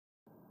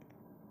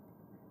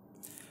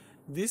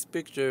This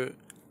picture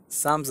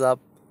sums up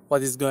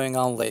what is going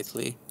on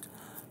lately.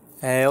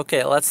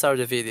 Okay, let's start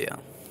the video.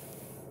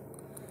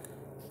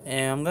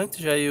 I'm going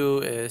to show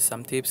you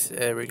some tips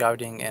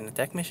regarding an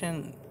attack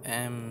mission.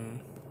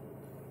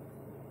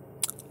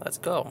 Let's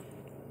go.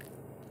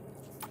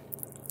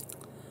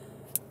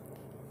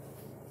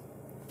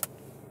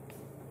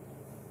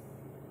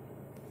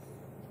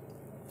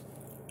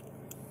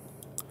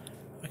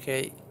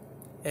 Okay,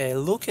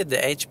 look at the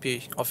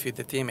HP of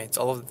the teammates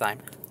all of the time.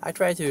 I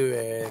try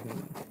to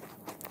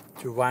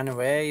run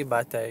away,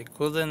 but I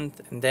couldn't.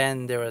 And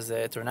then there was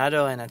a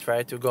tornado, and I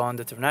tried to go on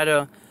the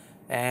tornado,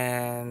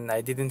 and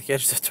I didn't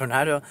catch the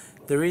tornado.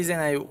 The reason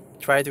I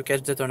tried to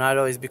catch the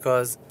tornado is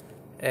because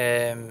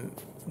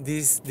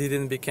these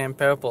didn't become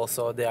purple,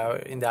 so they are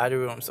in the other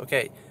rooms.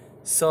 Okay,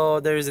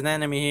 so there is an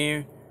enemy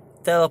here.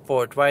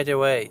 Teleport right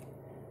away.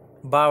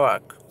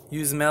 Barak,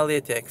 use melee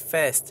attack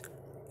fast.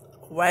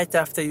 Right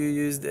after you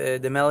use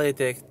the melee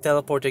attack,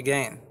 teleport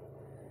again.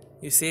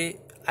 You see,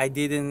 I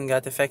didn't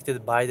get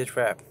affected by the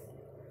trap.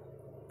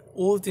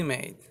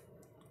 Ultimate.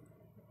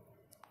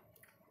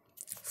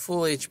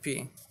 Full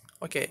HP.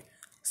 Okay,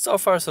 so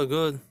far so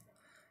good.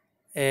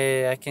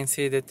 I can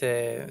see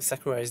that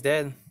Sakura is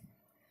dead.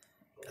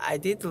 I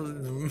did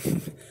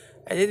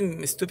I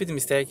did a stupid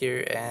mistake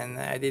here and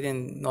I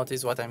didn't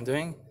notice what I'm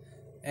doing,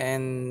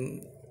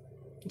 and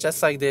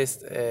just like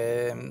this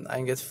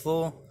I get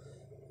full,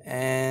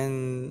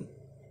 and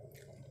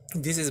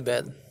this is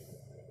bad.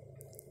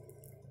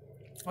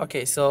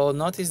 Okay, so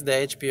notice the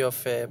HP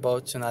of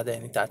both Tsunade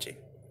and Itachi.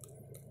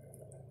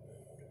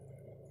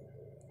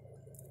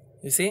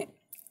 You see,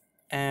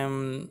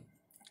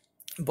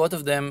 both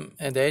of them,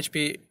 the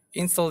HP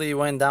instantly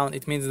went down.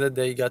 It means that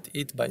they got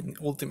hit by an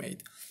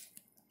ultimate.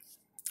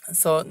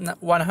 So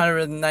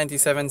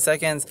 197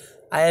 seconds.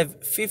 I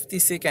have 50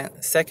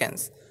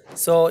 seconds.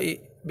 So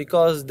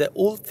because the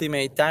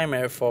ultimate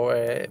timer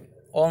for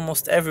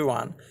almost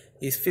everyone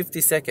is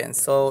 50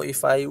 seconds. So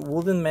if I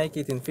wouldn't make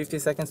it in 50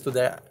 seconds to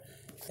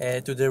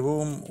the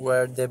room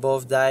where they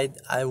both died,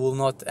 I will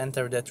not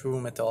enter that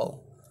room at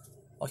all.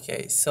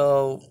 Okay,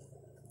 so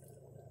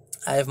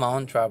I have my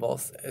own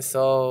troubles.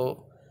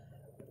 So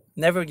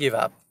never give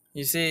up.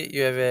 You see,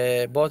 you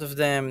have both of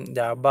them.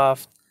 They are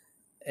buffed.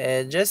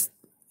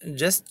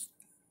 Just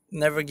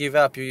never give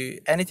up.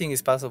 Anything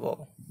is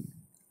possible.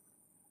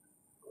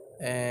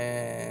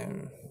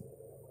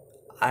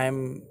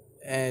 I'm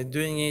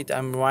doing it.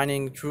 I'm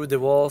running through the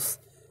walls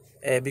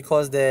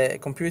because the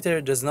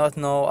computer does not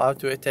know how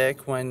to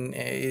attack when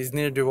it is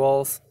near the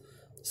walls.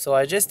 So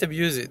I just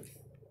abuse it.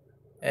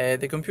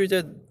 The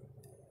computer,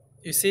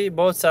 you see,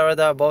 both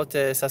Sarada, both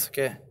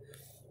Sasuke.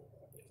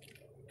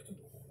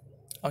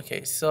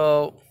 Okay,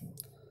 so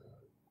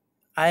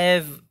I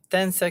have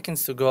 10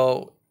 seconds to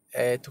go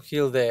to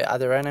kill the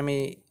other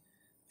enemy,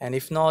 and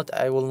if not,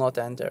 I will not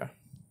enter.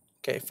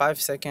 Okay,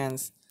 5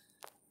 seconds,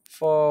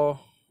 4,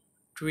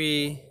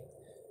 3,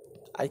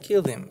 I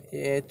killed him.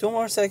 2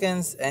 more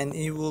seconds and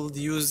he will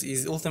use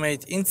his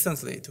ultimate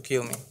instantly to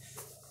kill me.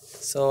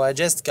 So I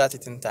just got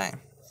it in time.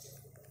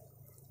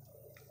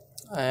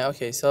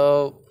 Okay,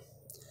 so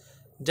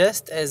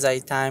just as I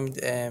timed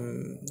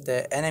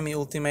the enemy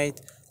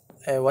ultimate,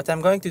 what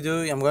I'm going to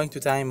do, I'm going to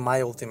time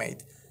my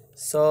ultimate.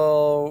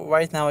 So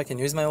right now I can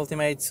use my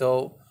ultimate.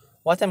 So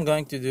what I'm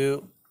going to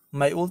do,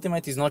 my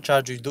ultimate is not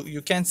charged.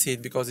 You can't see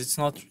it because it's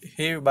not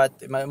here,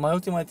 but my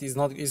ultimate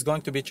is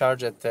going to be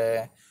charged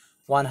at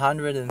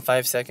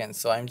 105 seconds.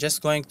 So I'm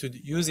just going to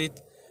use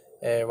it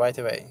right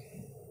away.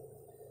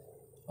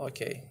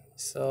 Okay,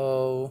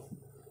 so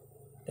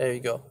there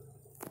you go.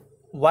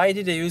 Why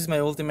did I use my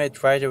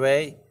ultimate right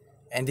away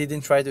and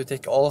didn't try to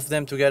take all of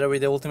them together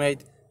with the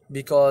ultimate?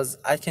 Because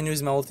I can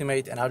use my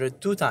ultimate another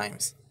 2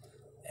 times.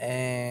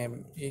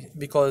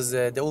 Because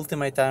the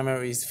ultimate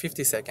timer is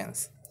 50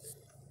 seconds.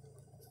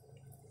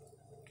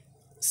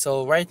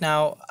 So right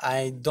now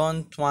I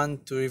don't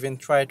want to even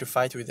try to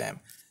fight with them.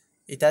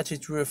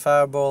 Itachi threw a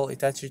fireball,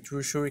 Itachi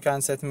threw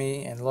shurikens at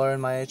me and lowered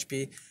my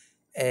HP.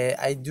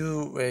 I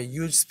do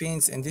huge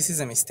spins and this is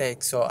a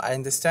mistake, so I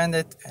understand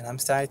it and I'm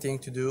starting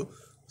to do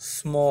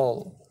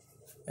small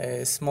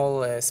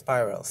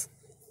spirals.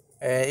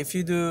 If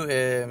you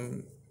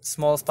do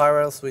small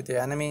spirals with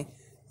the enemy,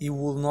 he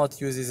will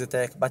not use his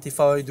attack, but if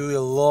I do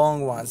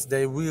long ones,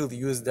 they will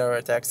use their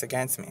attacks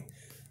against me.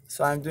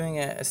 So I'm doing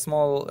a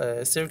small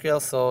circle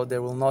so they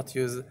will not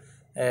use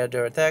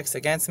their attacks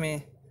against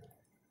me.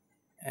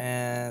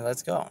 And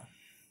let's go.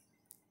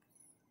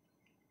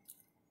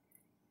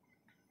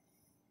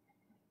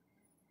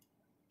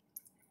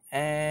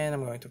 And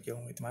I'm going to kill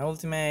him with my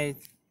ultimate.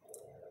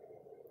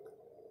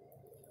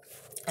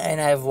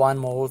 And I have one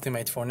more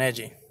ultimate for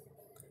Neji.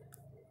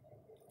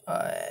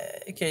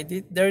 Okay,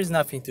 there is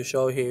nothing to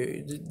show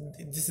here.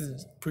 This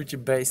is pretty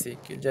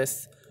basic.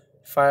 Just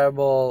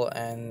fireball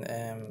and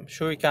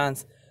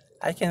shurikens.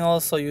 I can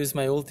also use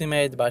my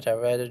ultimate, but I'd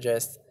rather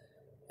just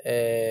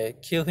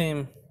kill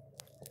him.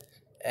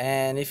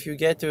 And if you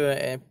get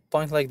to a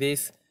point like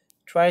this,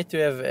 try to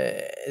have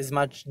as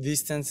much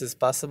distance as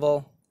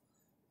possible.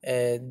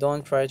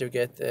 don't try to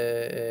get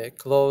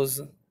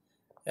close.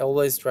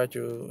 Always try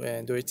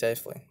to do it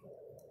safely.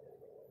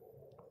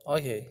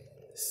 Okay,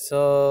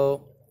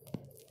 so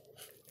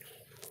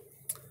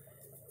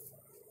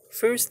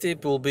first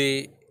tip will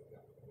be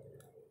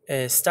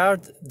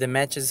start the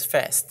matches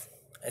fast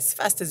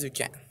as you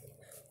can.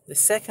 The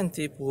second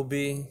tip will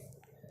be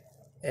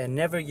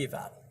never give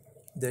up.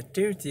 The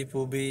third tip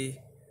will be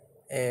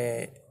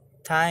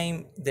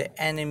time the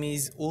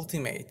enemy's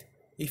ultimate.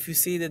 If you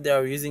see that they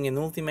are using an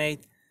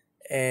ultimate,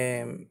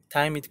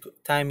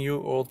 time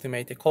your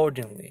ultimate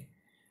accordingly.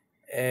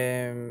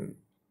 And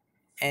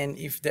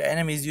if the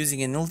enemy is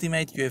using an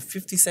ultimate, you have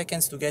 50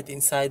 seconds to get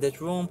inside that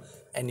room,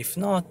 and if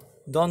not,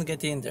 don't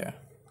get in there.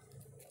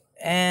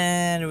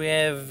 And we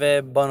have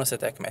a bonus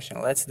attack mission.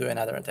 Let's do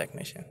another attack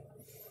mission.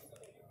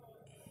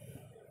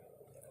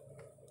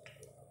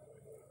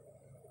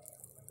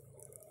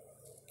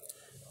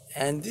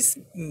 And this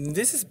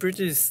is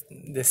pretty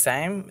the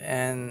same,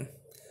 and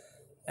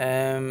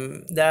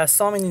there are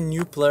so many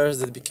new players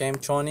that became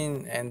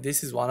Chonin, and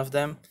this is one of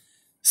them.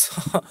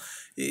 So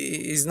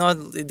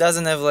it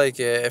doesn't have like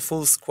a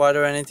full squad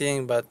or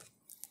anything, but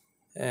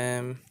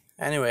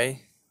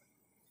anyway,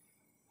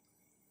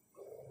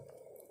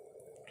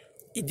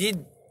 he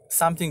did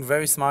something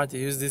very smart. He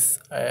used this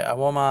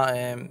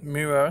Awoma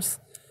mirrors,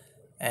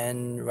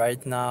 and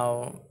right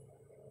now,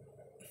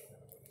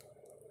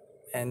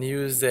 and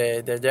use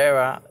the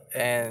Dera,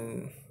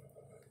 and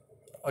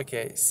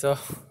okay, so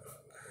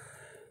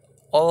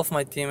all of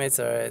my teammates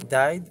are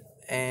died,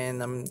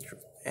 and I'm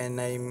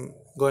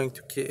going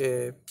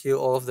to kill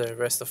all of the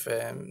rest of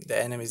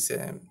the enemies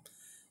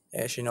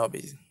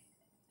shinobis.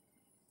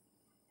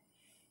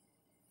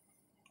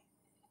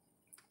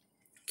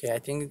 Okay, I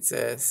think it's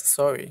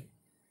sorry.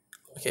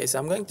 Okay, so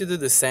I'm going to do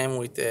the same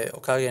with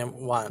Okage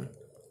 1.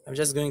 I'm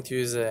just going to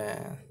use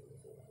a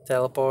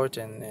teleport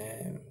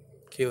and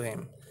kill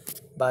him.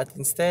 But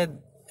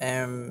instead,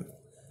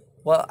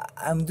 well,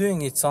 I'm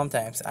doing it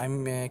sometimes.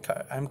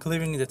 I'm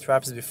clearing the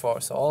traps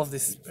before, so all of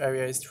this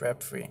area is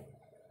trap free.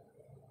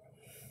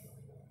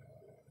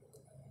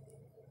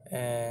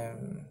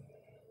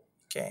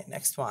 Okay,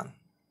 next one.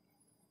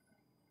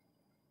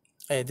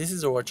 Hey, this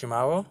is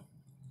Orochimaru,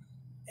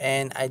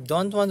 and I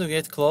don't want to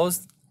get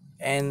close,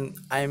 and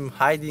I'm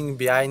hiding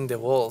behind the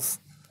walls,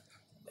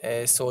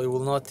 so he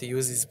will not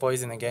use his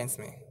poison against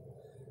me.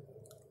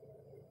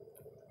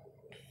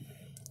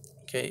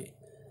 Okay.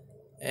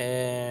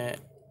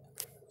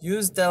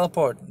 Use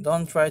teleport.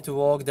 Don't try to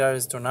walk. There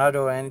is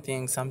tornado or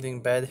anything,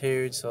 something bad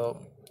here. So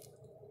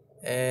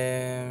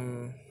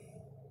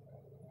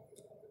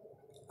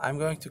I'm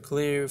going to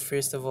clear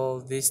first of all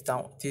this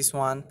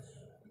one,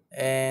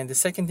 and the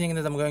second thing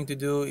that I'm going to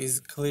do is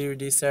clear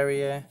this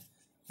area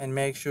and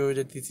make sure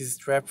that it is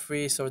trap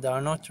free, so there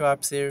are no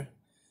traps here.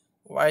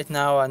 Right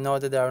now I know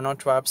that there are no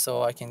traps,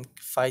 so I can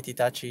fight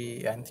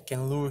Itachi and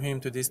can lure him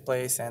to this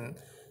place, and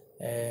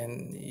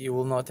you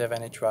will not have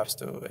any traps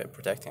to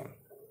protect him.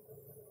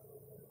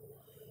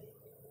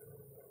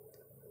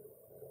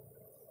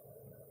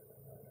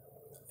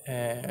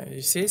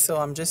 You see, so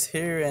I'm just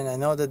here and I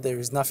know that there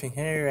is nothing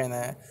here, and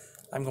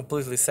I'm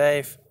completely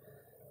safe.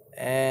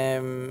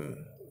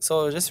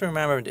 So just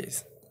remember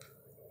this.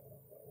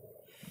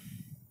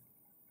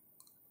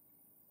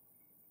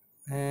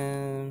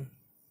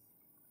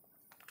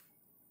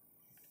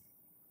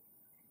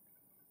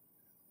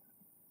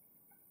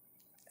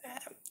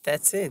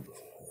 That's it.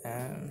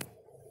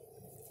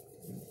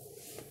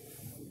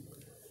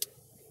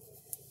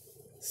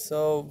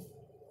 So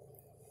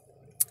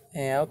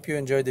I hope you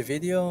enjoyed the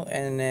video,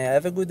 and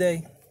have a good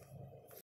day.